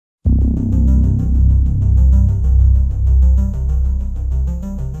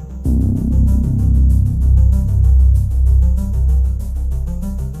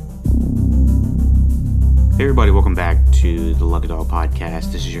everybody, welcome back to the Lucky Dog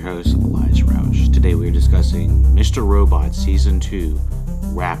Podcast. This is your host, Elias Roush. Today we are discussing Mr. Robot Season 2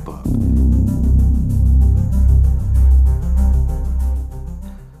 Wrap-Up.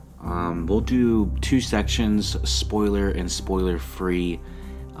 We'll do two sections, spoiler and spoiler-free.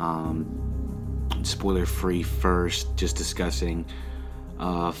 Spoiler-free first, just discussing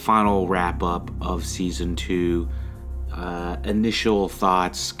final wrap-up of Season 2, initial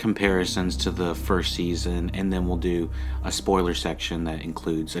thoughts, comparisons to the first season, and then we'll do a spoiler section that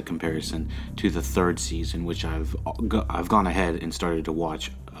includes a comparison to the third season, which I've gone ahead and started the rewatch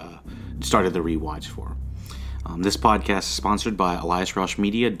for. This podcast is sponsored by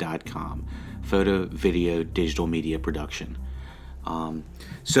EliasRoushMedia.com, photo, video, digital media production.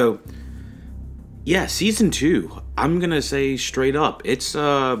 Season 2, I'm gonna say straight up, it's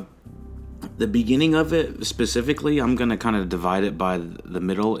the beginning of it specifically. I'm gonna kind of divide it by the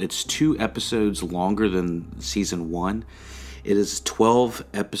middle. It's 2 episodes longer than season 1. It is 12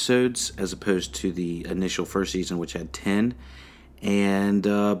 episodes as opposed to the initial first season, which had 10. And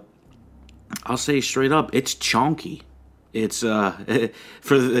I'll say straight up, it's chonky. It's I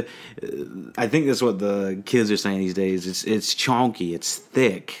think that's what the kids are saying these days. It's chonky. It's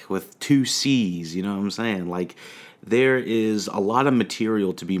thick with 2 C's. You know what I'm saying? Like, there is a lot of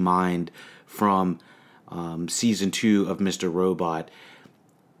material to be mined from season 2 of Mr. Robot.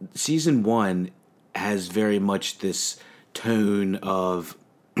 Season 1 has very much this tone of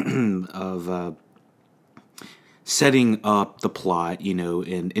setting up the plot,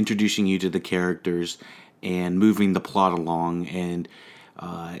 and introducing you to the characters and moving the plot along, and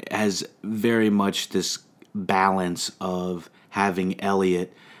has very much this balance of having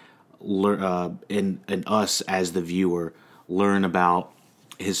Elliot and us as the viewer learn about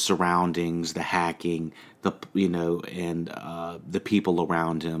his surroundings, the hacking, and the people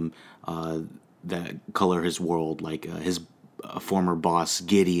around him that color his world, like his former boss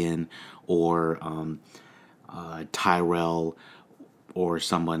Gideon, or Tyrell, or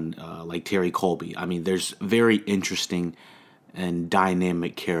someone like Terry Colby. I mean, there's very interesting and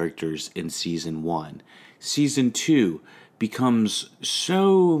dynamic characters in season 1. Season 2 becomes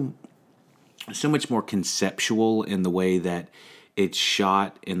so much more conceptual in the way that it's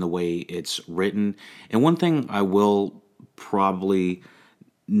shot, in the way it's written. And one thing I will probably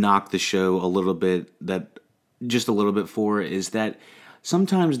knock the show a little bit for is that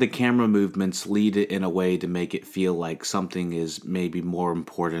sometimes the camera movements lead it in a way to make it feel like something is maybe more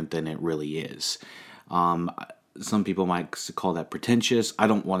important than it really is. Some people might call that pretentious. I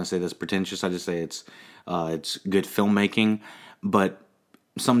don't want to say that's pretentious. I just say it's good filmmaking. But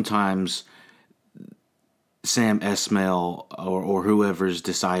sometimes Sam Esmail or whoever's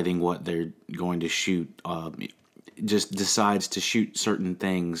deciding what they're going to shoot just decides to shoot certain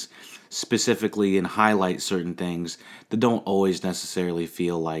things specifically and highlight certain things that don't always necessarily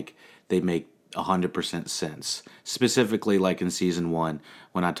feel like they make 100% sense. Specifically, like in season 1,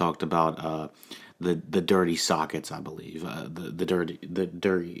 when I talked about the dirty sockets, I believe, the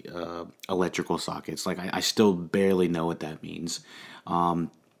dirty electrical sockets. Like, I still barely know what that means.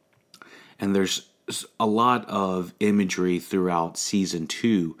 And there's a lot of imagery throughout season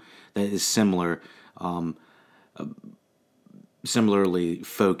 2 that is similarly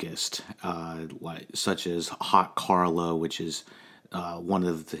focused, such as Hot Carlo, which is one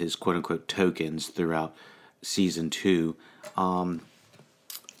of his quote-unquote tokens throughout season 2.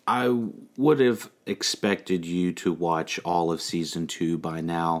 I would have expected you to watch all of season 2 by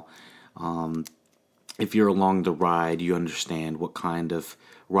now. If you're along the ride, you understand what kind of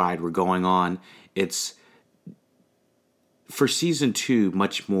ride we're going on. It's, for season 2,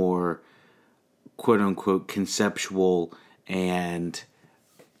 much more quote-unquote conceptual and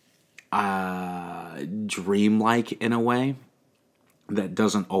dreamlike in a way that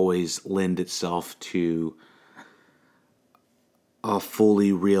doesn't always lend itself to a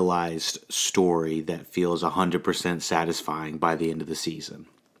fully realized story that feels 100% satisfying by the end of the season.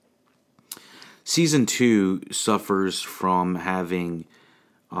 Season 2 suffers from having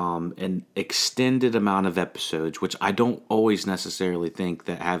an extended amount of episodes, which I don't always necessarily think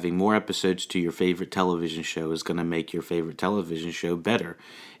that having more episodes to your favorite television show is going to make your favorite television show better.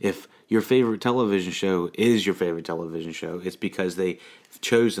 If your favorite television show is your favorite television show, it's because they've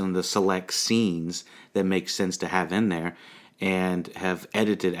chosen the select scenes that make sense to have in there and have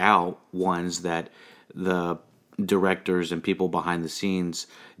edited out ones that the directors and people behind the scenes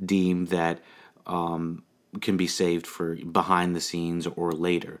deem that can be saved for behind the scenes or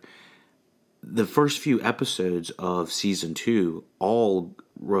later. The first few episodes of season 2 all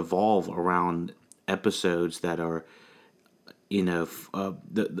revolve around episodes that are well,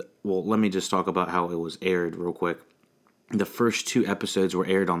 let me just talk about how it was aired real quick. The first two episodes were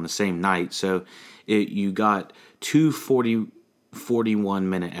aired on the same night, so you got two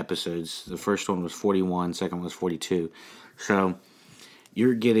 41-minute episodes. The first one was 41, second one was 42. So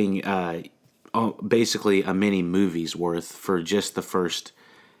you're getting basically a mini movie's worth for just the first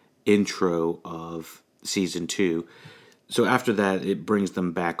intro of season 2. So after that, it brings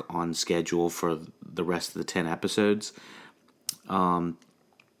them back on schedule for the rest of the 10 episodes.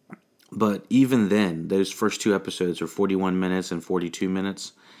 But even then, those first two episodes are 41 minutes and 42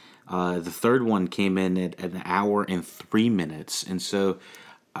 minutes. The third one came in at an hour and 3 minutes. And so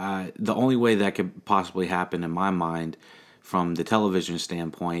the only way that could possibly happen in my mind from the television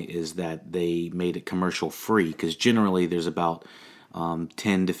standpoint is that they made it commercial free, because generally there's about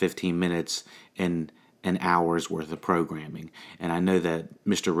 10 to 15 minutes in an hour's worth of programming. And I know that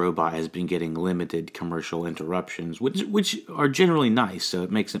Mr. Robot has been getting limited commercial interruptions, which are generally nice. So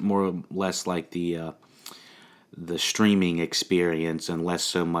it makes it more or less like the streaming experience and less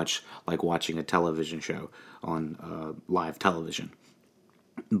so much like watching a television show on live television.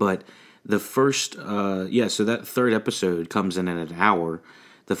 But the first, so that third episode comes in at an hour.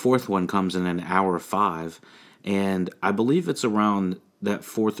 The fourth one comes in an hour 5. And I believe it's around that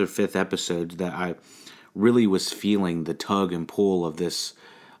fourth or fifth episode that I really was feeling the tug and pull of this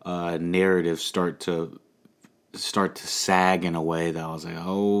narrative start to sag in a way that I was like,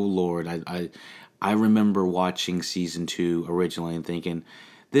 oh Lord, I remember watching season 2 originally and thinking,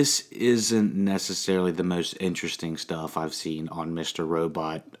 this isn't necessarily the most interesting stuff I've seen on Mr.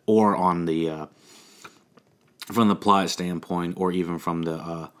 Robot, or on the from the plot standpoint, or even from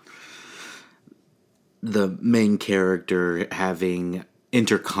the main character having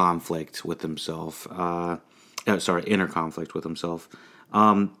interconflict with himself. Interconflict with himself.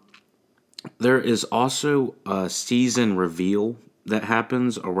 There is also a season reveal that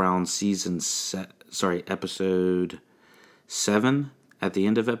happens around episode 7, at the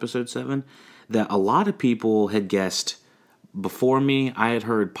end of episode 7, that a lot of people had guessed before me. I had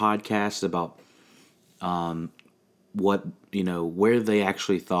heard podcasts about where they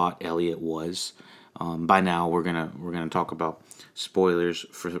actually thought Elliot was. By now we're gonna talk about spoilers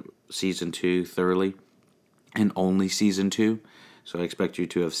for season 2 thoroughly, and only season 2. So I expect you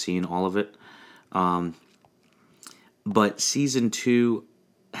to have seen all of it. But season 2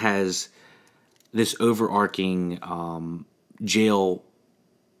 has this overarching jail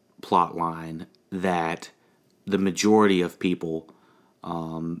plot line that the majority of people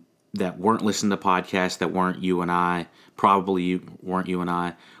that weren't listening to podcasts, that weren't you and I,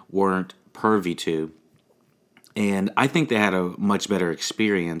 weren't privy to. And I think they had a much better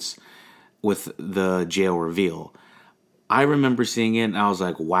experience with the jail reveal. I remember seeing it and I was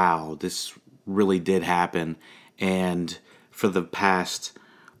like, wow, this really did happen. And for the past,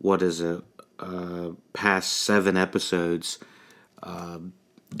 past 7 episodes,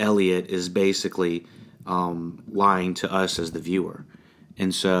 Elliot is basically lying to us as the viewer.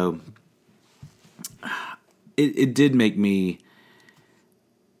 And so it did make me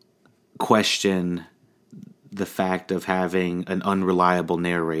question the fact of having an unreliable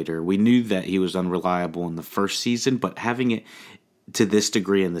narrator. We knew that he was unreliable in the first season, but having it to this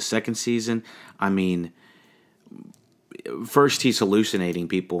degree in the second season, I mean, first he's hallucinating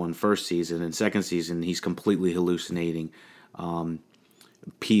people in first season, and second season he's completely hallucinating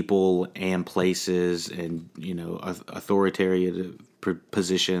people and places, and authoritarian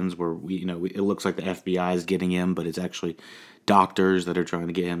positions where it looks like the FBI is getting him, but it's actually doctors that are trying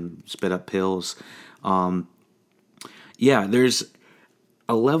to get him spit up pills. There's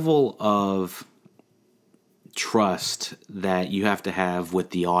a level of trust that you have to have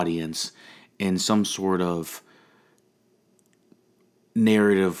with the audience in some sort of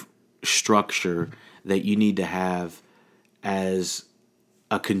narrative structure that you need to have as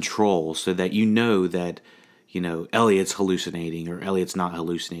a control, so that that Elliot's hallucinating or Elliot's not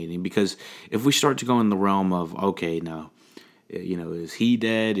hallucinating. Because if we start to go in the realm of, okay, no, is he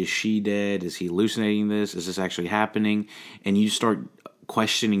dead? Is she dead? Is he hallucinating this? Is this actually happening? And you start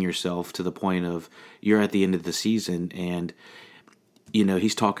questioning yourself to the point of you're at the end of the season and,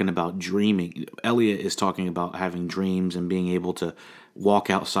 he's talking about dreaming. Elliot is talking about having dreams and being able to walk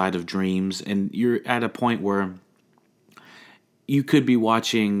outside of dreams. And you're at a point where you could be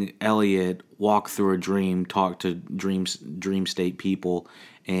watching Elliot walk through a dream, talk to dream state people,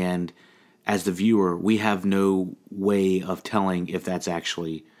 and as the viewer, we have no way of telling if that's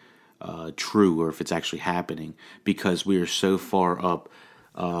actually true or if it's actually happening, because we are so far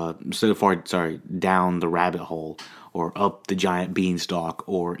down the rabbit hole, or up the giant beanstalk,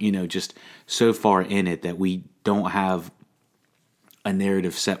 or just so far in it that we don't have a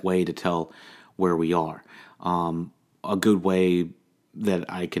narrative set way to tell where we are. A good way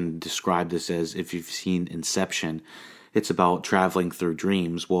that I can describe this as, if you've seen Inception, it's about traveling through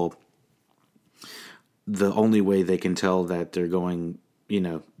dreams. Well, the only way they can tell that they're going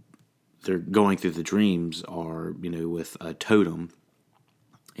through the dreams are, with a totem.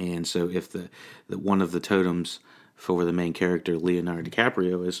 And so if the one of the totems for the main character, Leonardo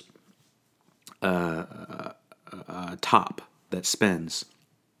DiCaprio, is a top that spins.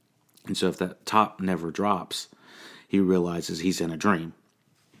 And so if that top never drops, he realizes he's in a dream.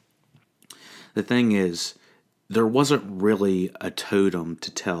 The thing is, there wasn't really a totem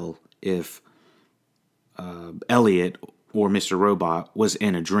to tell if Elliot or Mr. Robot was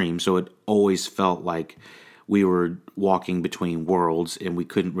in a dream, so it always felt like we were walking between worlds and we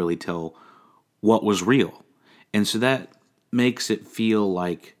couldn't really tell what was real. And so that makes it feel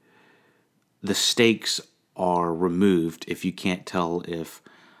like the stakes are removed if you can't tell if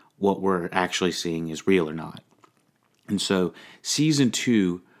what we're actually seeing is real or not. And so season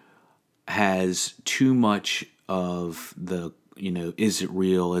 2 has too much of the, is it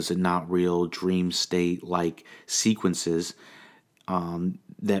real, is it not real, dream state like sequences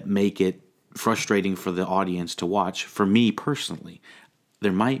that make it frustrating for the audience to watch. For me personally,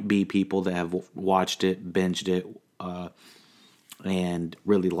 there might be people that have watched it, binged it, and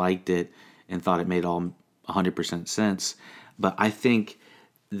really liked it and thought it made all 100% sense. But I think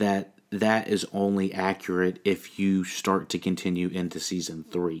that is only accurate if you start to continue into season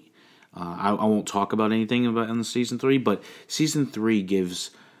 3. I won't talk about anything about in season 3, but season 3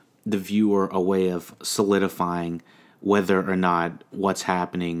 gives the viewer a way of solidifying whether or not what's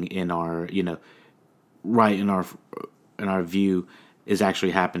happening in our, right in our view is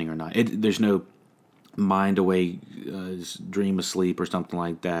actually happening or not. There's no mind away, dream asleep or something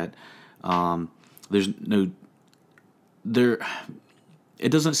like that. It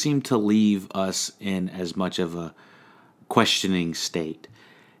doesn't seem to leave us in as much of a questioning state.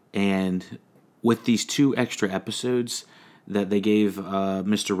 And with these 2 extra episodes that they gave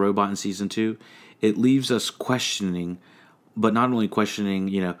Mr. Robot in season 2, it leaves us questioning, but not only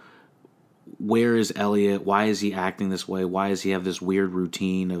questioning, where is Elliot? Why is he acting this way? Why does he have this weird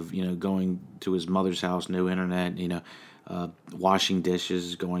routine of, going to his mother's house, no internet, washing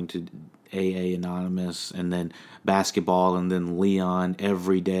dishes, going to AA Anonymous, and then basketball, and then Leon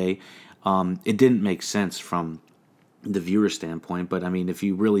every day. It didn't make sense from the viewer standpoint, but I mean, if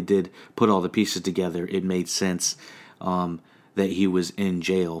you really did put all the pieces together, it made sense that he was in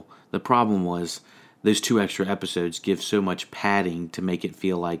jail. The problem was those 2 extra episodes give so much padding to make it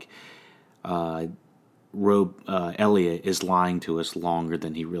feel like Elliot is lying to us longer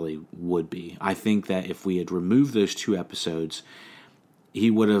than he really would be. I think that if we had removed those 2 episodes, he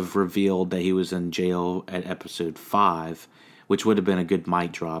would have revealed that he was in jail at episode 5, which would have been a good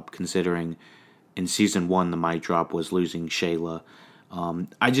mic drop, considering in season 1 the mic drop was losing Shayla.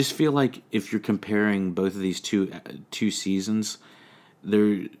 I just feel like if you're comparing both of these two seasons,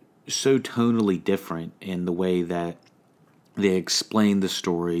 they're so tonally different in the way that they explain the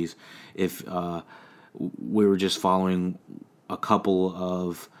stories. If we were just following a couple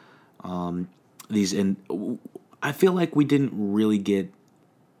of these, and I feel like we didn't really get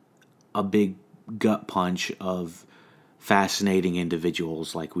a big gut punch of fascinating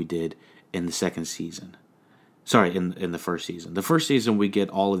individuals like we did in the second season. Sorry, in the first season. The first season, we get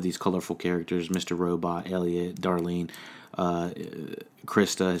all of these colorful characters: Mr. Robot, Elliot, Darlene,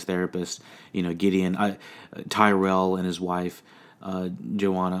 Krista, his therapist, Gideon, Tyrell and his wife,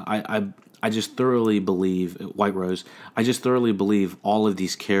 Joanna. I just thoroughly believe White Rose. I just thoroughly believe all of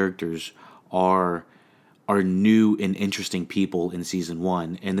these characters are new and interesting people in season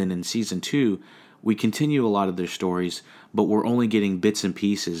 1, and then in season 2, we continue a lot of their stories, but we're only getting bits and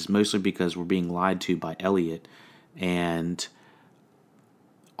pieces, mostly because we're being lied to by Elliot. And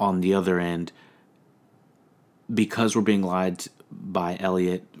on the other end, because we're being lied by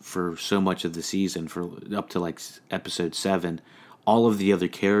Elliot for so much of the season, for up to like episode 7, all of the other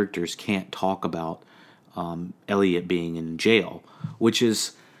characters can't talk about Elliot being in jail, which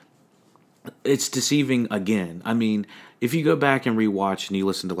is, it's deceiving again. I mean, if you go back and rewatch and you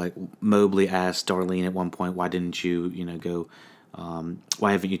listen to, like, Mobley asked Darlene at one point, why didn't you, go,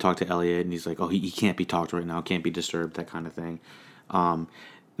 why haven't you talked to Elliot? And he's like, oh, he can't be talked to right now, can't be disturbed, that kind of thing.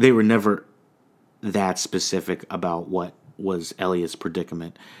 They were never that specific about what was Elliot's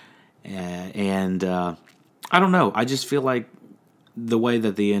predicament. And I don't know. I just feel like the way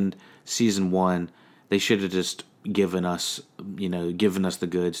that they end season 1, they should have just given us the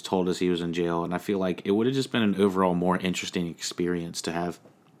goods, told us he was in jail, and I feel like it would have just been an overall more interesting experience to have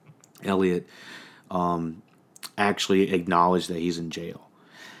Elliot actually acknowledge that he's in jail.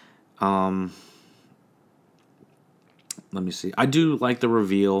 Let me see. I do like the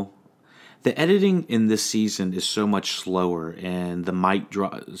reveal. The editing in this season is so much slower, and the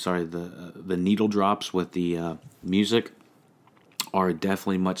the needle drops with the music are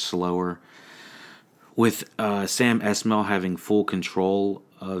definitely much slower. With Sam Esmail having full control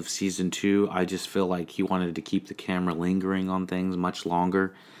of season 2, I just feel like he wanted to keep the camera lingering on things much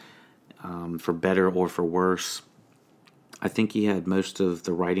longer, for better or for worse. I think he had most of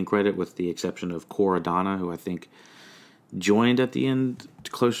the writing credit, with the exception of Cora Donna, who I think joined at the end,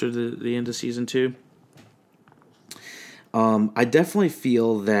 closer to the end of season 2. I definitely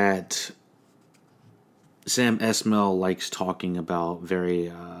feel that Sam Esmail likes talking about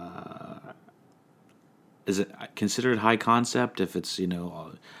very, is it considered high concept if it's,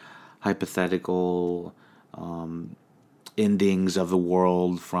 hypothetical endings of the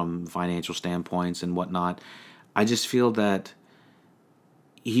world from financial standpoints and whatnot. I just feel that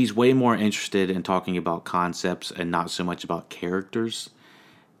he's way more interested in talking about concepts and not so much about characters,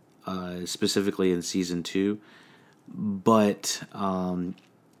 specifically in season 2. But I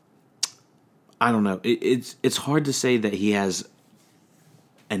don't know. It's hard to say that he has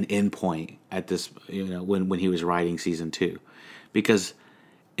an endpoint at this, when he was writing season 2, because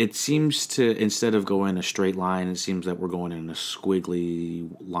it seems to, instead of going a straight line, it seems that we're going in a squiggly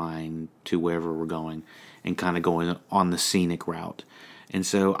line to wherever we're going, and kind of going on the scenic route. And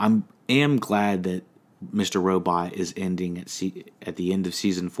so am glad that Mr. Robot is ending at the end of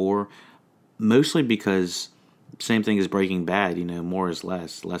season 4, mostly because same thing as Breaking Bad. More is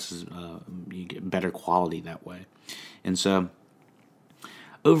less. Less is you get better quality that way. And so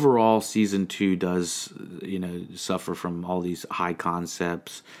overall, season 2 does suffer from all these high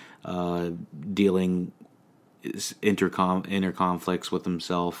concepts, dealing inner conflicts with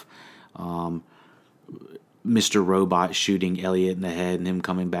himself. Mr. Robot shooting Elliot in the head and him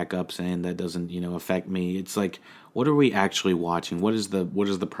coming back up saying that doesn't, affect me. It's like, what are we actually watching? What is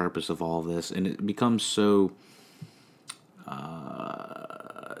the purpose of all of this? And it becomes so,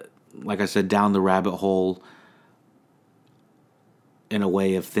 like I said, down the rabbit hole in a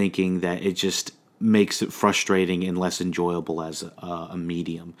way of thinking that it just makes it frustrating and less enjoyable as a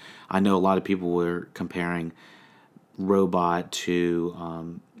medium. I know a lot of people were comparing Robot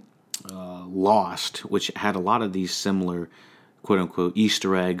to Lost, which had a lot of these similar quote-unquote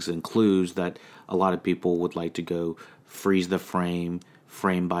Easter eggs and clues that a lot of people would like to go freeze the frame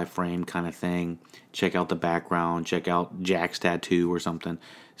by frame kind of thing. Check out the background, check out Jack's tattoo or something.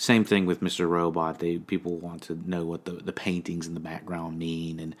 Same thing with Mr. Robot. People want to know what the paintings in the background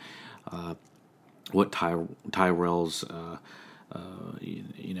mean, and what Tyrell's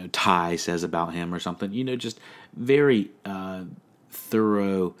tie says about him or something. Just very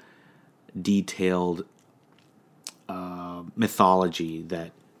thorough, detailed mythology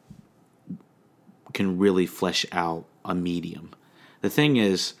that can really flesh out a medium. The thing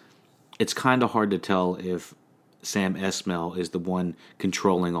is, it's kind of hard to tell if Sam Esmail is the one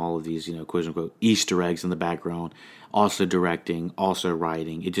controlling all of these, quote unquote, Easter eggs in the background, also directing, also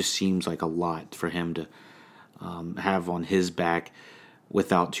writing. It just seems like a lot for him to have on his back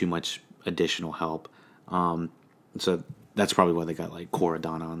without too much additional help. So that's probably why they got like Cora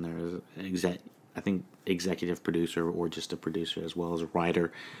Donna on there as I think executive producer, or just a producer as well as a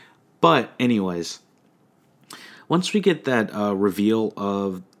writer. But anyways, once we get that reveal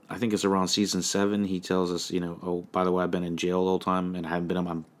of, I think it's around season 7, he tells us, oh, by the way, I've been in jail the whole time and I haven't been at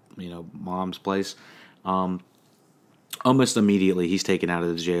my, mom's place. Almost immediately, he's taken out of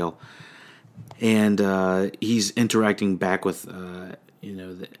the jail, and he's interacting back with, the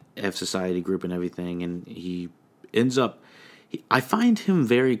F Society group and everything, and he ends up. I find him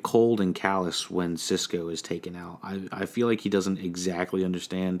very cold and callous when Cisco is taken out. I feel like he doesn't exactly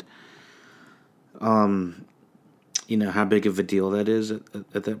understand, how big of a deal that is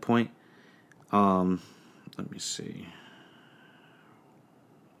at that point. Let me see.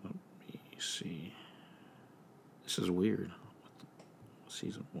 This is weird.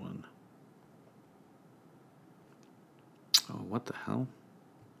 Season 1. Oh, what the hell?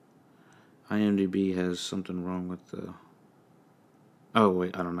 IMDb has something wrong with the... Oh,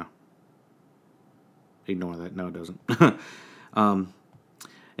 wait, I don't know. Ignore that. No, it doesn't.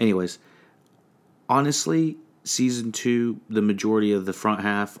 Anyways, honestly, season 2, the majority of the front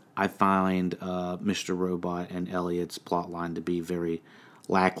half, I find Mr. Robot and Elliot's plotline to be very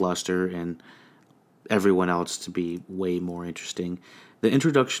lackluster, and everyone else to be way more interesting. The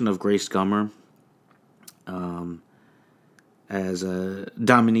introduction of Grace Gummer as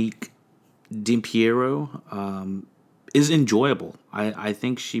Dominique Dimpiero is enjoyable. I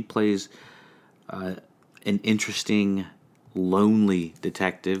think she plays an interesting, lonely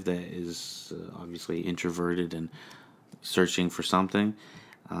detective that is obviously introverted and searching for something.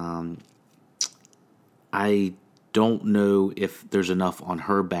 I don't know if there's enough on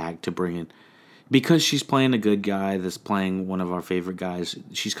her back to bring in, because she's playing a good guy that's playing one of our favorite guys.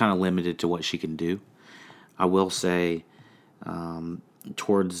 She's kind of limited to what she can do. I will say,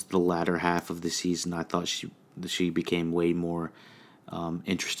 towards the latter half of the season, I thought she became way more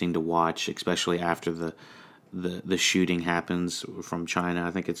interesting to watch, especially after the shooting happens from China.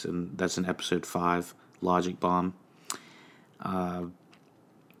 I think that's in episode 5, Logic Bomb. Let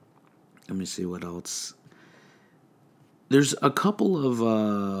me see what else. There's a couple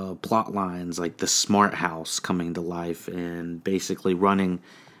of plot lines, like the Smart House coming to life and basically running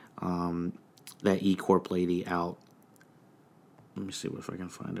that E Corp lady out. Let me see if I can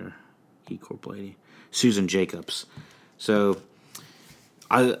find her. E Corp lady, Susan Jacobs. So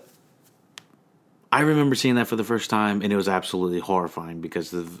I remember seeing that for the first time, and it was absolutely horrifying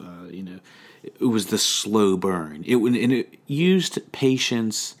because of it was the slow burn. It used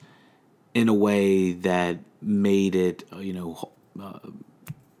patience in a way that made it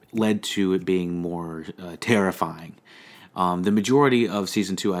led to it being more terrifying. The majority of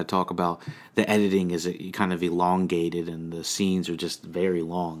season 2, I talk about the editing is kind of elongated, and the scenes are just very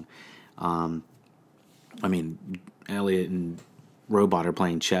long. I mean, Elliot and Robot are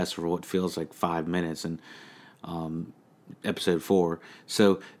playing chess for what feels like 5 minutes in episode 4.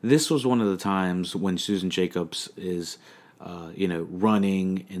 So this was one of the times when Susan Jacobs is,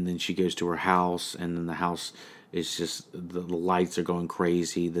 running, and then she goes to her house, and then the house is just, the lights are going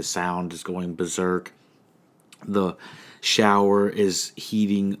crazy, the sound is going berserk, the shower is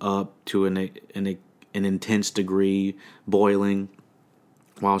heating up to an intense degree, boiling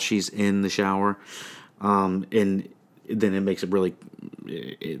while she's in the shower, and then it makes it really,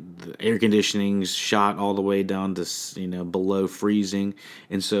 the air conditioning's shot all the way down to below freezing,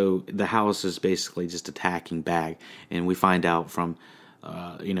 and so the house is basically just attacking back. And we find out from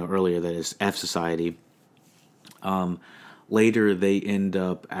earlier that it's F Society. Later they end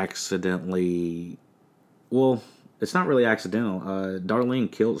up accidentally, well, it's not really accidental.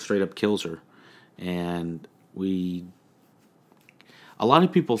 Darlene straight up kills her, and a lot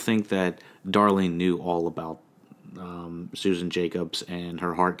of people think that Darlene knew all about Susan Jacobs and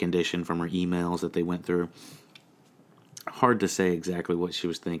her heart condition from her emails that they went through. Hard to say exactly what she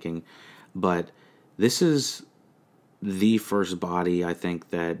was thinking, but this is the first body I think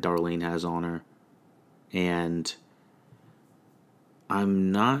that Darlene has on her, and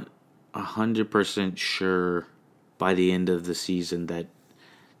I'm not 100% sure by the end of the season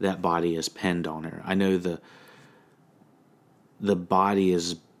that body is pinned on her. I know the body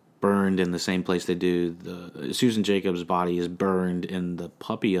is burned in the same place they do. The Susan Jacobs' body is burned in the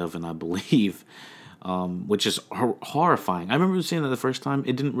puppy oven, I believe, which is horrifying. I remember seeing that the first time.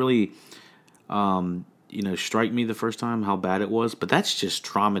 It didn't really, strike me the first time how bad it was, but that's just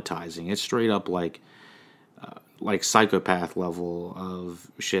traumatizing. It's straight up like psychopath level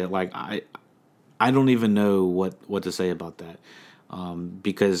of shit. Like I don't even know what to say about that,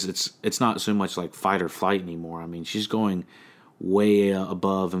 because it's not so much like fight or flight anymore. I mean, she's going way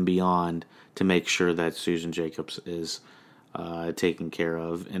above and beyond to make sure that Susan Jacobs is taken care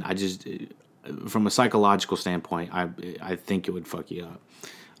of. And I just, from a psychological standpoint, I think it would fuck you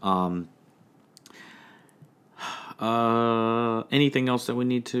up. Anything else that we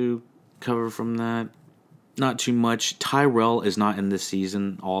need to cover from that? Not too much. Tyrell is not in this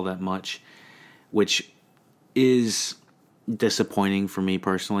season all that much, which is disappointing for me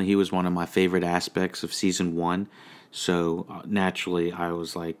personally. He was one of my favorite aspects of season 1. So naturally, I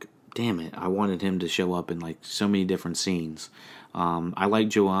was like, damn it, I wanted him to show up in like so many different scenes. I like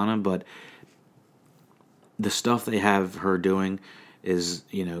Joanna, but the stuff they have her doing is,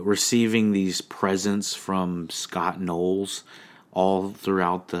 receiving these presents from Scott Knowles all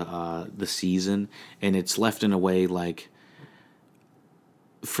throughout the season, and it's left in a way like,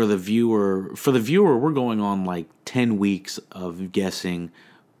 for the viewer, we're going on like 10 weeks of guessing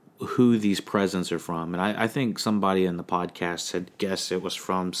who these presents are from. And I think somebody in the podcast had guessed it was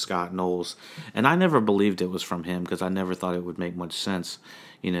from Scott Knowles, and I never believed it was from him because I never thought it would make much sense.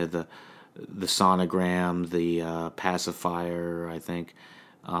 The sonogram, the pacifier, I think,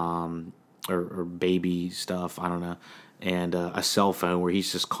 or baby stuff, I don't know, and a cell phone where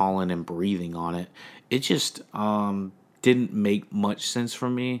he's just calling and breathing on it. It just didn't make much sense for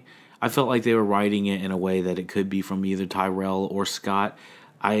me. I felt like they were writing it in a way that it could be from either Tyrell or Scott.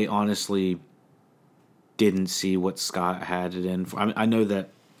 I honestly didn't see what Scott had it in for. I know that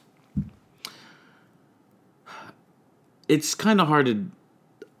it's kind of hard to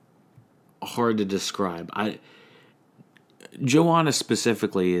hard to describe. Joanna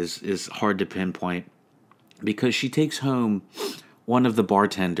specifically is hard to pinpoint because she takes home one of the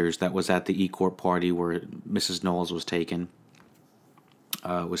bartenders that was at the E-Corp party where Mrs. Knowles was taken,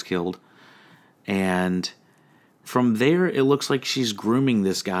 was killed. And from there, it looks like she's grooming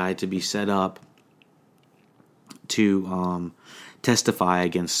this guy to be set up to testify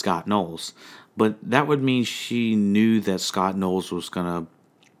against Scott Knowles. But that would mean she knew that Scott Knowles was going to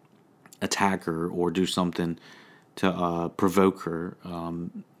attack her or do something to provoke her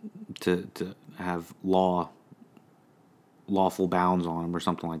to have lawful bounds on him or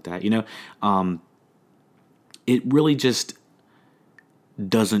something like that. It really just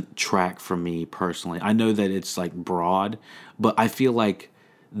doesn't track for me personally. I know that it's like broad, but I feel like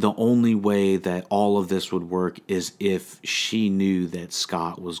the only way that all of this would work is if she knew that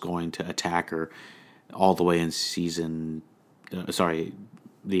Scott was going to attack her all the way in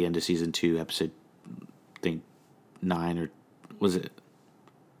the end of season 2, episode, I think 9, or was it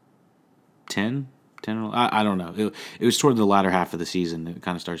 10? 10 or I don't know. It was toward the latter half of the season. It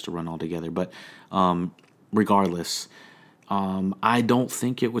kind of starts to run all together. But regardless, I don't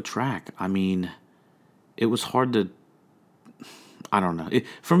think it would track. I mean, it was hard to... I don't know.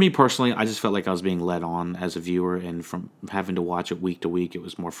 For me personally, I just felt like I was being led on as a viewer, and from having to watch it week to week, it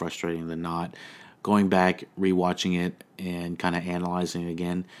was more frustrating than not. Going back, rewatching it, and kind of analyzing it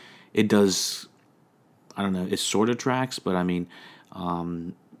again, it does... I don't know. It sort of tracks, but I mean,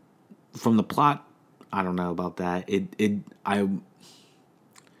 from the plot, I don't know about that.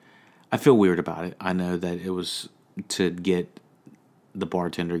 I feel weird about it. I know that it was to get the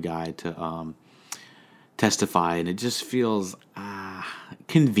bartender guy to testify, and it just feels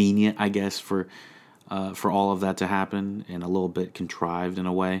convenient, I guess, for all of that to happen, and a little bit contrived in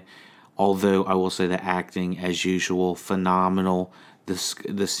a way. Although I will say the acting, as usual, phenomenal.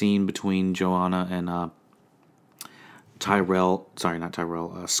 The scene between Joanna and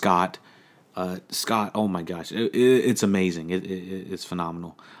Scott. Scott, oh my gosh, it's amazing. It's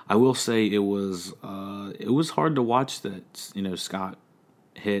phenomenal. I will say it was hard to watch that. Scott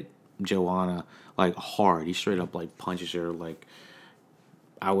hit Joanna like hard. He straight up like punches her like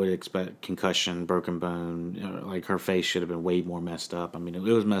I would expect concussion, broken bone. Like her face should have been way more messed up. I mean, it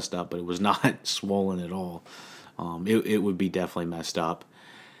was messed up, but it was not swollen at all. It would be definitely messed up.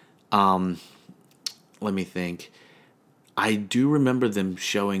 Let me think. I do remember them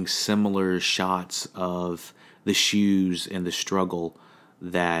showing similar shots of the shoes and the struggle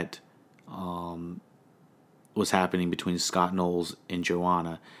that was happening between Scott Knowles and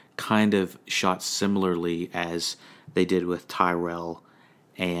Joanna, kind of shot similarly as they did with Tyrell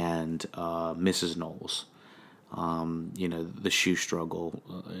and Mrs. Knowles. The shoe struggle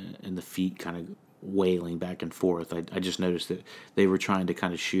and the feet kind of wailing back and forth. I just noticed that they were trying to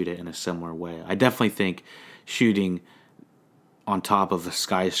kind of shoot it in a similar way. I definitely think shooting on top of a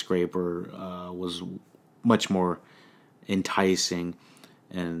skyscraper was much more enticing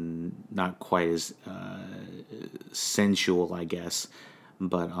and not quite as sensual, I guess.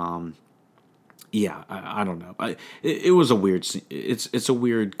 But yeah, I don't know. It was a weird scene. It's a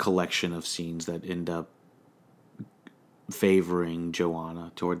weird collection of scenes that end up favoring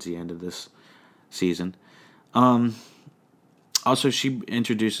Joanna towards the end of this season. Also, she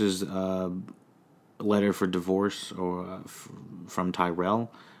introduces a letter for divorce from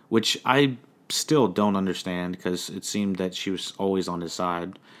Tyrell, which I still don't understand because it seemed that she was always on his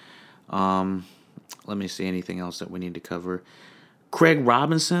side. Let me see anything else that we need to cover. Craig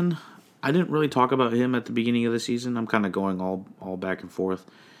Robinson, I didn't really talk about him at the beginning of the season. I'm kind of going all back and forth.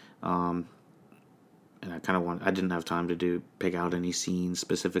 And I didn't have time to pick out any scenes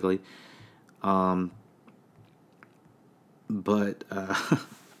specifically. But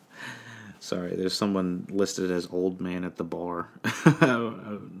sorry, there's someone listed as old man at the bar. I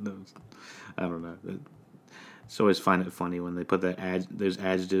don't know. It's always find it funny when they put those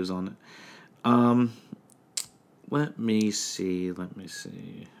adjectives on it. Let me see.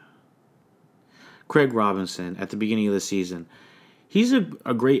 Craig Robinson at the beginning of the season. He's a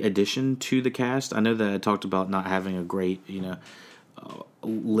great addition to the cast. I know that I talked about not having a great,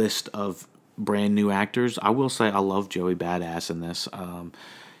 list of brand new actors. I will say I love Joey Badass in this.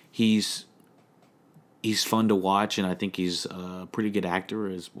 He's fun to watch, and I think he's a pretty good actor,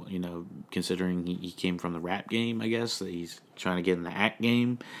 as considering he came from the rap game. I guess that he's trying to get in the act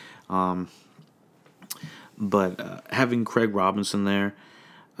game. But having Craig Robinson there,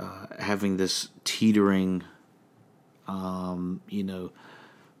 having this teetering,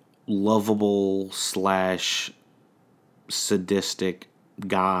 lovable / sadistic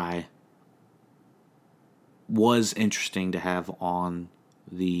guy was interesting to have on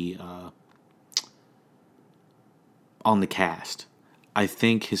the on the cast. I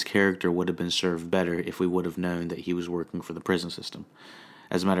think his character would have been served better if we would have known that he was working for the prison system.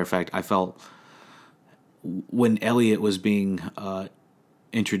 As a matter of fact, I felt when Elliot was being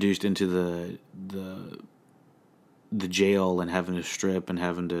introduced into the jail and having to strip and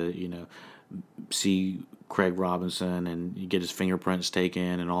having to see Craig Robinson and get his fingerprints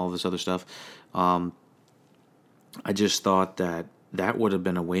taken and all this other stuff, I just thought that would have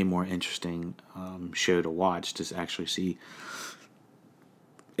been a way more interesting show to watch, to actually see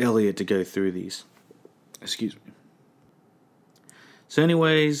Elliot to go through these. Excuse me. So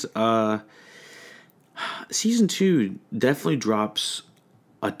anyways, season 2 definitely drops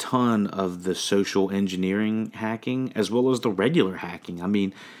a ton of the social engineering hacking as well as the regular hacking. I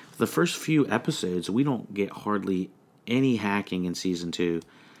mean, the first few episodes, we don't get hardly any hacking in season 2.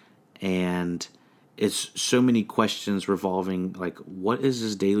 And it's so many questions revolving, like, what is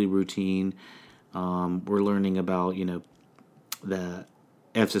his daily routine? We're learning about, the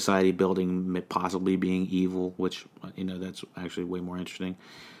F Society building possibly being evil, which, that's actually way more interesting.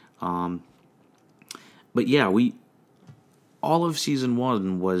 But yeah, all of season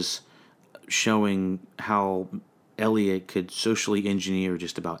 1 was showing how Elliot could socially engineer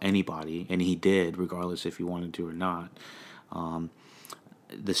just about anybody, and he did, regardless if he wanted to or not.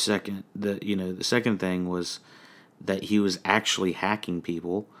 The second thing was that he was actually hacking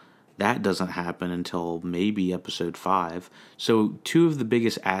people. That doesn't happen until maybe episode 5. So 2 of the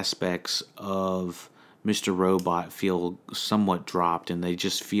biggest aspects of Mr. Robot feel somewhat dropped, and they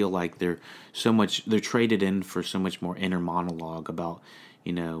just feel like they're traded in for so much more inner monologue about,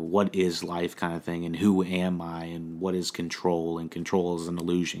 what is life kind of thing, and who am I, and what is control, and control is an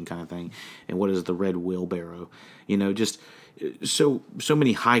illusion kind of thing, and what is the red wheelbarrow, just so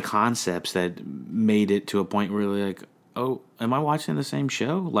many high concepts that made it to a point where you're like, oh, am I watching the same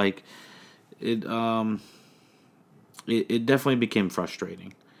show? Like, it definitely became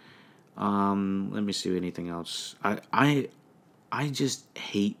frustrating. Let me see anything else. I just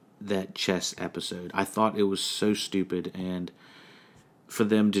hate that chess episode. I thought it was so stupid, and for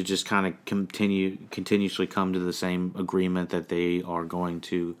them to just kind of continuously come to the same agreement that they are going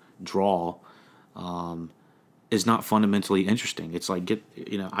to draw, is not fundamentally interesting. It's like,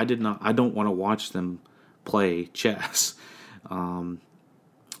 I don't want to watch them play chess. And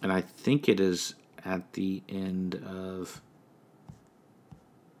I think it is at the end of...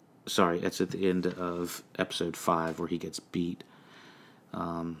 Sorry, it's at the end of episode 5 where he gets beat.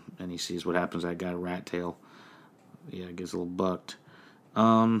 And he sees what happens. That guy Rat Tail. Yeah, gets a little bucked.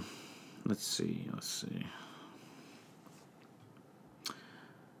 Let's see.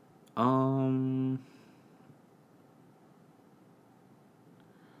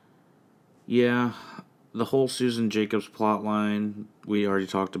 Yeah, the whole Susan Jacobs plotline, we already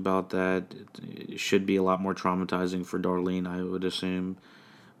talked about that. It should be a lot more traumatizing for Darlene, I would assume.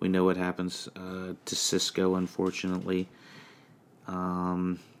 We know what happens to Cisco, unfortunately.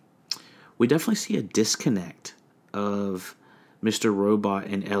 We definitely see a disconnect of Mr. Robot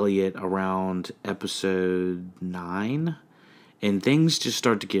and Elliot around episode 9. And things just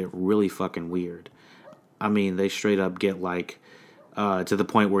start to get really fucking weird. I mean, they straight up get to the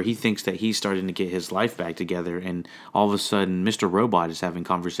point where he thinks that he's starting to get his life back together, and all of a sudden Mr. Robot is having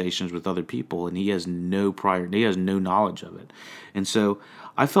conversations with other people, and he has no knowledge of it. And so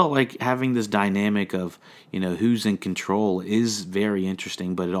I felt like having this dynamic of, who's in control is very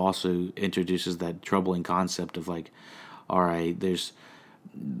interesting, but it also introduces that troubling concept of like, all right, there's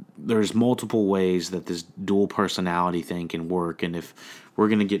multiple ways that this dual personality thing can work, and if we're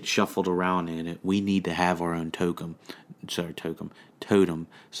going to get shuffled around in it, we need to have our own totem, so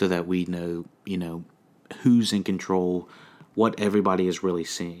that we know, who's in control, what everybody is really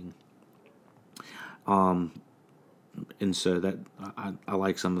seeing. And so that I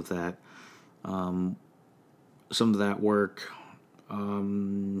like some of that. Some of that work.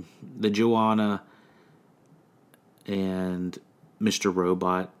 The Joanna and Mr.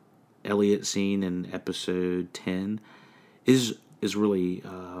 Robot Elliot scene in episode 10 is really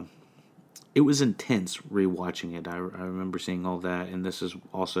it was intense rewatching it. I remember seeing all that, and this is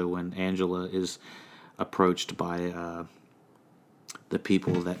also when Angela is approached by the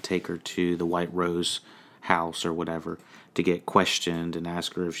people that take her to the White Rose house or whatever to get questioned and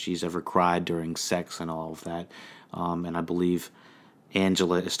ask her if she's ever cried during sex and all of that. And I believe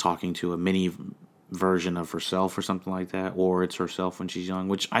Angela is talking to a mini version of herself or something like that, or it's herself when she's young,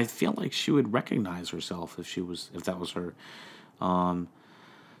 which I feel like she would recognize herself if that was her.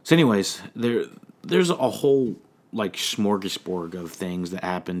 So anyways, there's a whole like smorgasbord of things that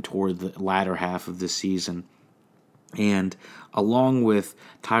happen toward the latter half of this season. And along with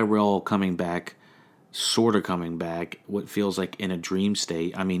Tyrell coming back sort of coming back, what feels like in a dream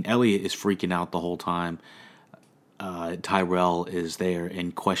state. I mean, Elliot is freaking out the whole time. Tyrell is there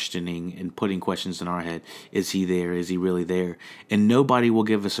and questioning and putting questions in our head. Is he there? Is he really there? And nobody will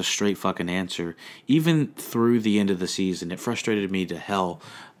give us a straight fucking answer. Even through the end of the season, it frustrated me to hell,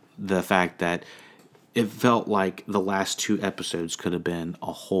 the fact that it felt like the last 2 episodes could have been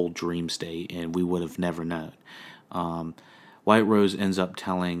a whole dream state and we would have never known. White Rose ends up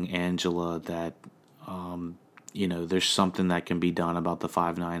telling Angela that there's something that can be done about the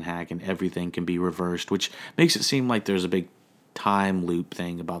 5/9 hack and everything can be reversed, which makes it seem like there's a big time loop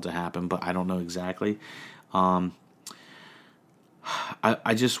thing about to happen, but I don't know exactly. I'll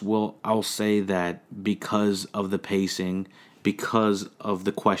say that because of the pacing, because of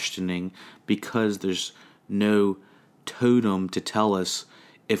the questioning, because there's no totem to tell us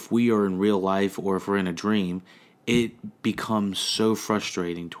if we are in real life or if we're in a dream, it becomes so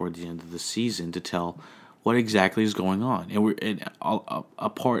frustrating toward the end of the season to tell what exactly is going on. And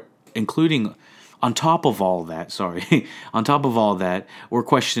including on top of all that, on top of all that, we're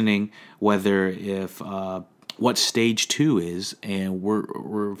questioning whether if what stage 2 is, and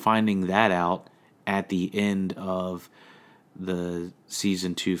we're finding that out at the end of the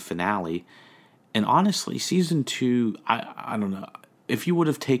season 2 finale. And honestly, season 2, I don't know. If you would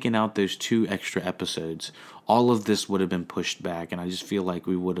have taken out those 2 extra episodes, all of this would have been pushed back, and I just feel like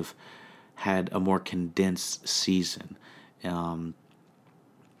we would have had a more condensed season.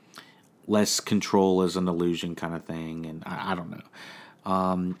 Less control as an illusion kind of thing, and I don't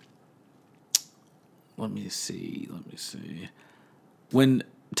know. Let me see. When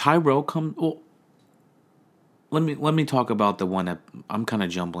Tyrell comes... Well, let me talk about the one... I'm kind of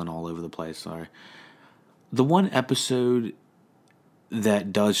jumbling all over the place, sorry. The one episode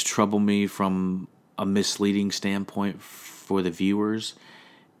that does trouble me from a misleading standpoint for the viewers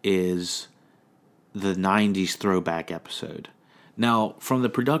is the 90s throwback episode. Now, from the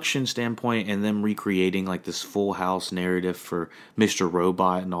production standpoint and them recreating like this Full House narrative for Mr.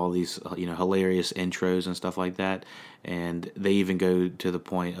 Robot and all these hilarious intros and stuff like that, and they even go to the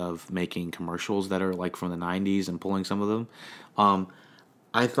point of making commercials that are like from the 90s and pulling some of them,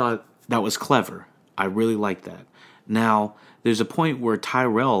 I thought that was clever. I really liked that. Now, there's a point where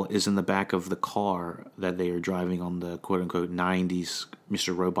Tyrell is in the back of the car that they are driving on the quote-unquote 90s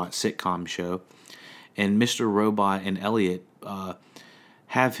Mr. Robot sitcom show, and Mr. Robot and Elliot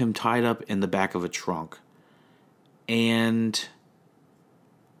have him tied up in the back of a trunk. And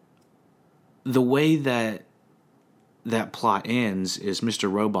the way that plot ends is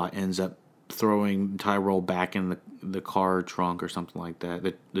Mr. Robot ends up throwing Tyrell back in the car trunk or something like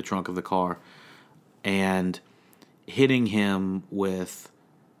that, the trunk of the car, and hitting him with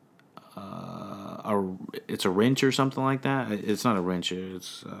it's a wrench or something like that. It's not a wrench.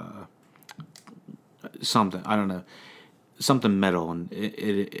 It's something, I don't know, something metal, and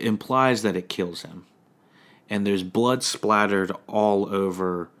it implies that it kills him. And there's blood splattered all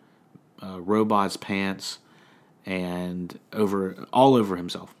over Robot's pants and all over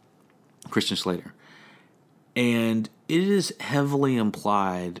himself, Christian Slater. And it is heavily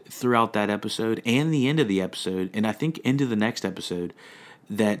implied throughout that episode and the end of the episode, and I think into the next episode,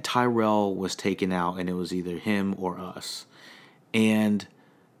 that Tyrell was taken out and it was either him or us. And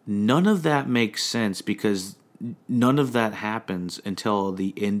none of that makes sense because none of that happens until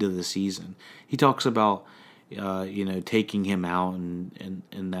the end of the season. He talks about, taking him out and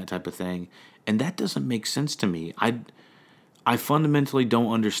that type of thing. And that doesn't make sense to me. I fundamentally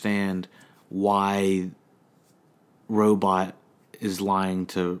don't understand why Robot is lying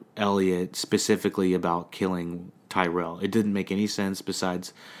to Elliot specifically about killing Tyrell. It didn't make any sense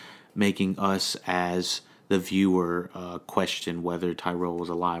besides making us as the viewer question whether Tyrell was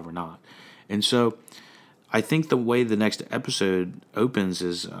alive or not. And so I think the way the next episode opens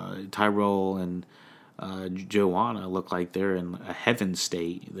is Tyrell and Joanna look like they're in a heaven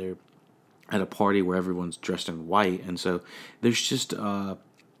state. They're at a party where everyone's dressed in white. And so there's just... and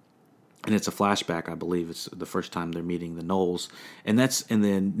it's a flashback, I believe. It's the first time they're meeting the Knowles. And that's in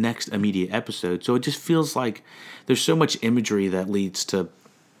the next immediate episode. So it just feels like there's so much imagery that leads to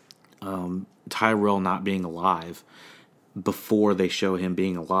Tyrell not being alive before they show him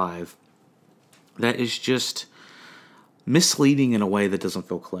being alive. That is just misleading in a way that doesn't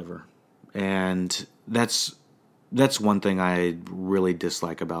feel clever. And that's one thing I really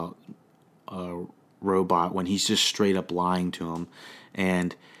dislike about Robot, when he's just straight up lying to him.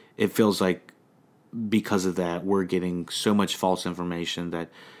 And it feels like because of that, we're getting so much false information that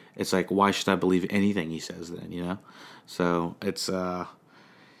it's like, why should I believe anything he says then, So it's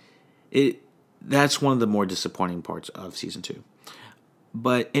that's one of the more disappointing parts of season 2.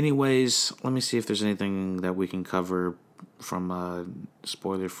 But anyways, let me see if there's anything that we can cover from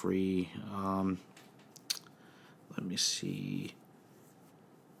spoiler free. Let me see.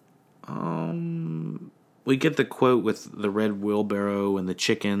 We get the quote with the red wheelbarrow and the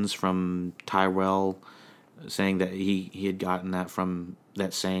chickens from Tyrell, saying that he had gotten that from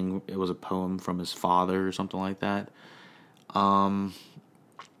that saying. It was a poem from his father or something like that.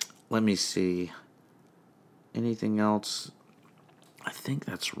 Let me see. Anything else? I think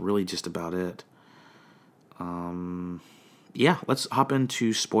that's really just about it. Yeah, let's hop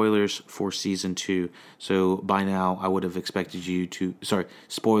into spoilers for season 2. So by now, I would have expected you to. Sorry,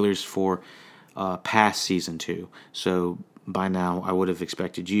 spoilers for past season 2. So by now, I would have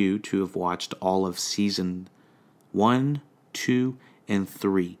expected you to have watched all of season 1, 2, and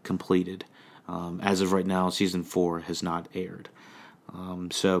 3 completed. As of right now, season 4 has not aired.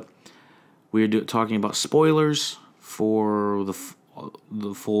 So we're talking about spoilers for the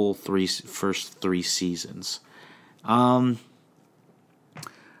full first three seasons. Off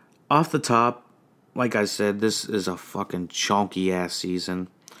the top, like I said, this is a fucking chonky ass season.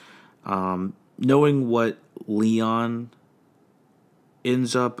 Knowing what Leon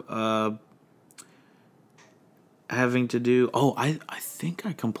ends up having to do. Oh, I think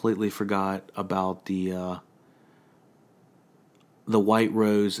I completely forgot about the White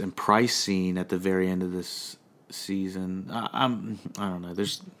Rose and Price scene at the very end of this season. I don't know.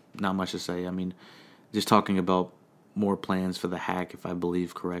 There's not much to say. I mean, just talking about more plans for the hack, if I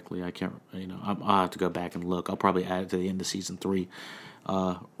believe correctly. I can't, I'll have to go back and look. I'll probably add it to the end of season 3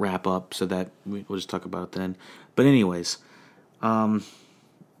 wrap up so that we'll just talk about it then. But anyways, I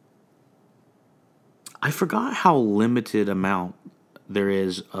forgot how limited amount there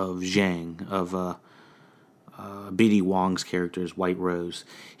is of Zhang, of B.D. Wong's character is White Rose.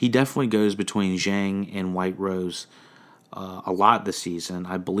 He definitely goes between Zhang and White Rose a lot this season.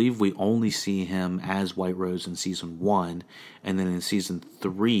 I believe we only see him as White Rose in season 1, and then in season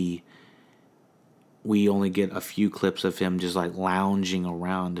 3, we only get a few clips of him just like lounging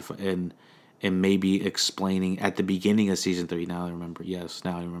around and maybe explaining at the beginning of season 3. Now I remember. Yes,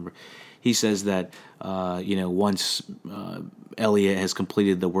 now I remember. He says that once Elliot has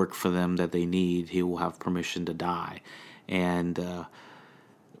completed the work for them that they need, he will have permission to die, and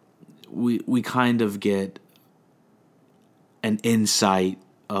we kind of get an insight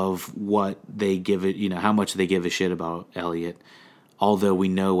of what they give it, how much they give a shit about Elliot. Although we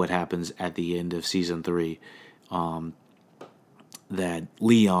know what happens at the end of season 3, that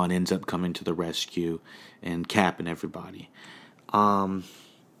Leon ends up coming to the rescue and capping everybody. I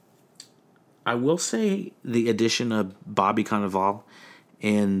will say the addition of Bobby Cannavale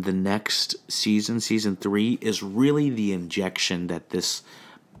in the next season, season 3, is really the injection that this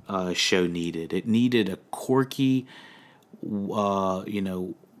show needed. It needed a quirky,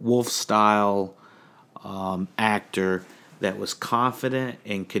 wolf-style actor that was confident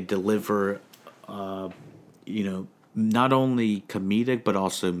and could deliver, not only comedic but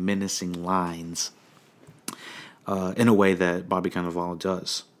also menacing lines in a way that Bobby Cannavale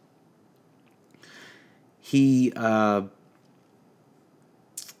does.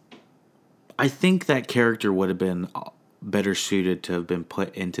 I think that character would have been better suited to have been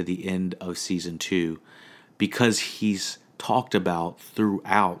put into the end of season 2 because he's talked about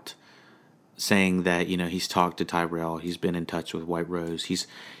throughout, saying that he's talked to Tyrell, he's been in touch with White Rose, he's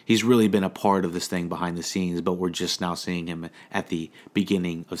really been a part of this thing behind the scenes, but we're just now seeing him at the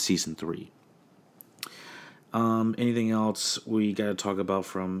beginning of season 3. Anything else we got to talk about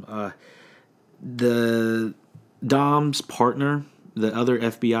from the Dom's partner, the other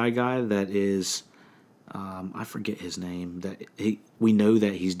FBI guy that is, I forget his name. That we know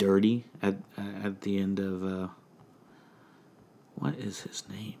that he's dirty at the end of. What is his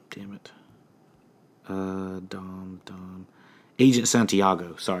name? Damn it. Dom. Agent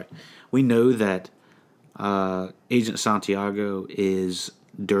Santiago. Sorry, we know that Agent Santiago is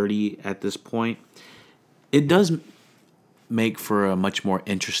dirty at this point. It does make for a much more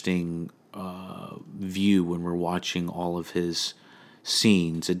interesting view when we're watching all of his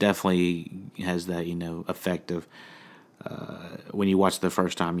scenes. It definitely has that effect of when you watch it the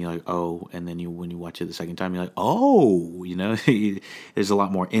first time you're like, oh, and then when you watch it the second time you're like, oh, there's a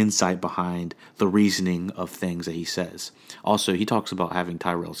lot more insight behind the reasoning of things that he says. Also, he talks about having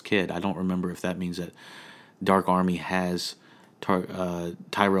Tyrell's kid. I don't remember if that means that Dark Army has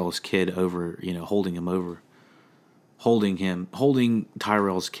Tyrell's kid over, holding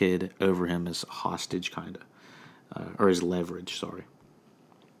Tyrell's kid over him as a hostage, kind of, or as leverage. Sorry.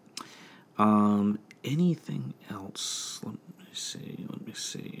 Anything else? Let me see.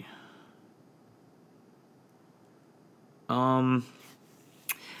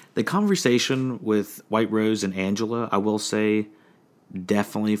 The conversation with White Rose and Angela, I will say,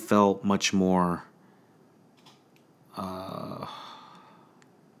 definitely felt much more I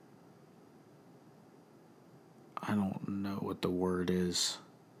don't know what the word is.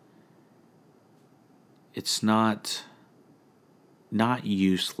 It's not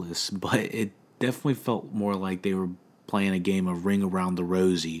useless, but it definitely felt more like they were playing a game of Ring Around the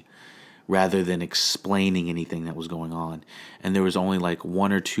Rosie rather than explaining anything that was going on. And there was only like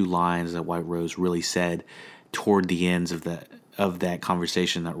one or two lines that White Rose really said toward the ends of that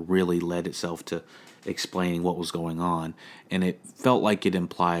conversation that really led itself to explaining what was going on. And it felt like it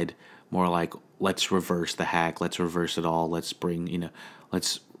implied more like, let's reverse the hack, let's reverse it all, let's bring,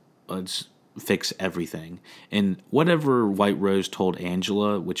 let's fix everything. And whatever White Rose told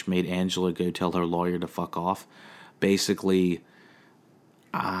Angela, which made Angela go tell her lawyer to fuck off, basically,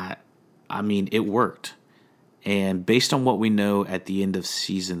 I mean, it worked. And based on what we know at the end of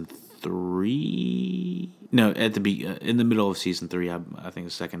season 3, no, in the middle of season 3, I think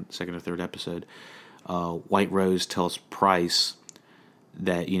the second or third episode, White Rose tells Price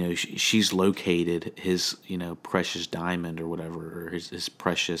that she's located his precious diamond or whatever, or his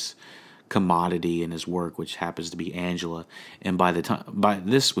precious commodity in his work, which happens to be Angela. And by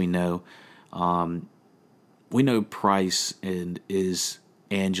this we know Price is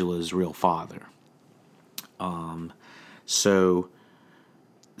Angela's real father. So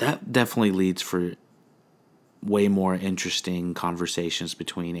that definitely leads for way more interesting conversations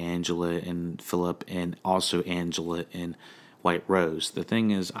between Angela and Philip, and also Angela and White Rose. The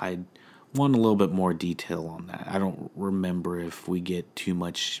thing is, I want a little bit more detail on that. I don't remember if we get too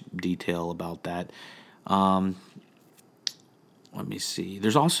much detail about that. Let me see.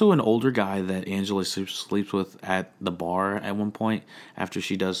 There's also an older guy that Angela sleeps with at the bar at one point after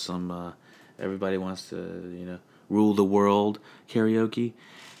she does some Everybody Wants to, Rule the World karaoke.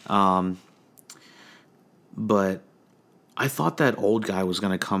 But I thought that old guy was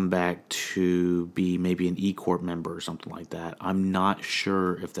going to come back to be maybe an E-Corp member or something like that. I'm not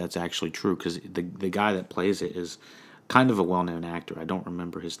sure if that's actually true, because the guy that plays it is kind of a well-known actor. I don't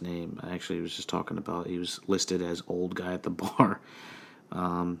remember his name. I actually was just talking about, he was listed as old guy at the bar.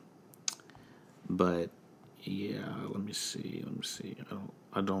 But yeah, let me see.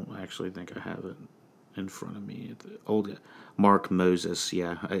 I don't actually think I have it in front of me. The old guy, Mark Moses.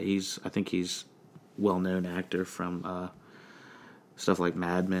 Yeah, I think he's well-known actor from stuff like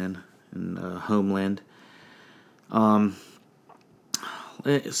Mad Men and Homeland.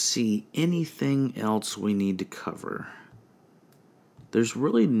 Let's see, anything else we need to cover? There's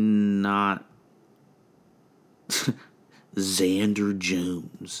really not. Xander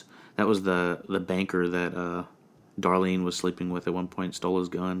Jones. That was the banker that Darlene was sleeping with at one point, stole his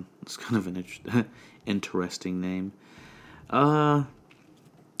gun. It's kind of an interesting name.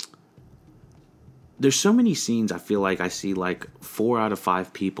 There's so many scenes I feel like I see like 4 out of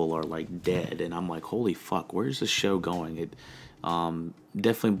 5 people are like dead, and I'm like, holy fuck, where's the show going? It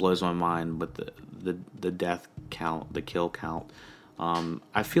definitely blows my mind, but the death count, the kill count.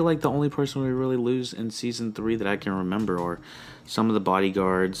 I feel like the only person we really lose in season 3 that I can remember are some of the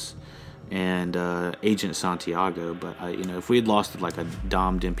bodyguards and Agent Santiago. But if we had lost like a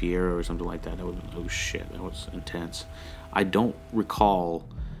Dom Dempiero or something like that, that would, oh shit, that was intense. I don't recall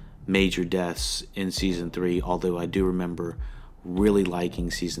major deaths in season 3, although I do remember really liking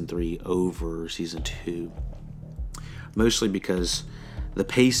season 3 over season 2, mostly because the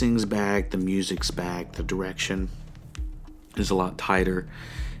pacing's back, the music's back, the direction is a lot tighter,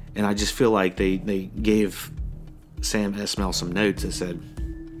 and I just feel like they gave Sam Esmail some notes that said,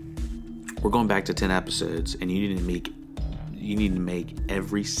 we're going back to 10 episodes, and you need to make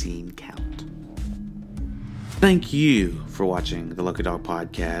every scene count. Thank you for watching the Lucky Dog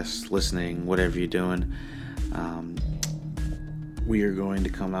Podcast, listening, whatever you're doing. We are going to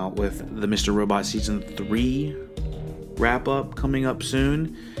come out with the Mr. Robot Season 3 wrap-up coming up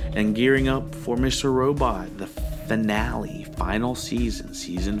soon, and gearing up for Mr. Robot, the finale, final season,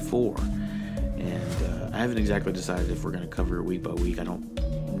 Season 4. And I haven't exactly decided if we're going to cover it week by week. I don't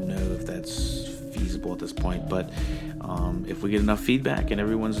know if that's feasible at this point, but if we get enough feedback and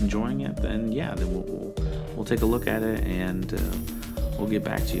everyone's enjoying it, then yeah, then we'll take a look at it, and we'll get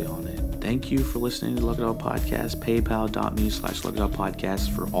back to you on it. Thank you for listening to the Lucky Dog Podcast.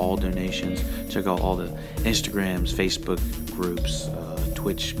 PayPal.me/LuckyDogPodcast for all donations. Check out all the Instagrams, Facebook groups,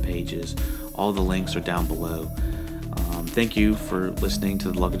 Twitch pages. All the links are down below. Thank you for listening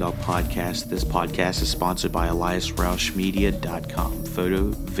to the Lucky Dog Podcast. This podcast is sponsored by EliasRauschMedia.com. Photo,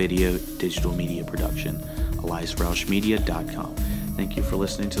 video, digital media production. EliasRauschMedia.com. Thank you for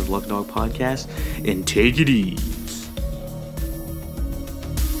listening to the Lucky Dog Podcast, and take it easy.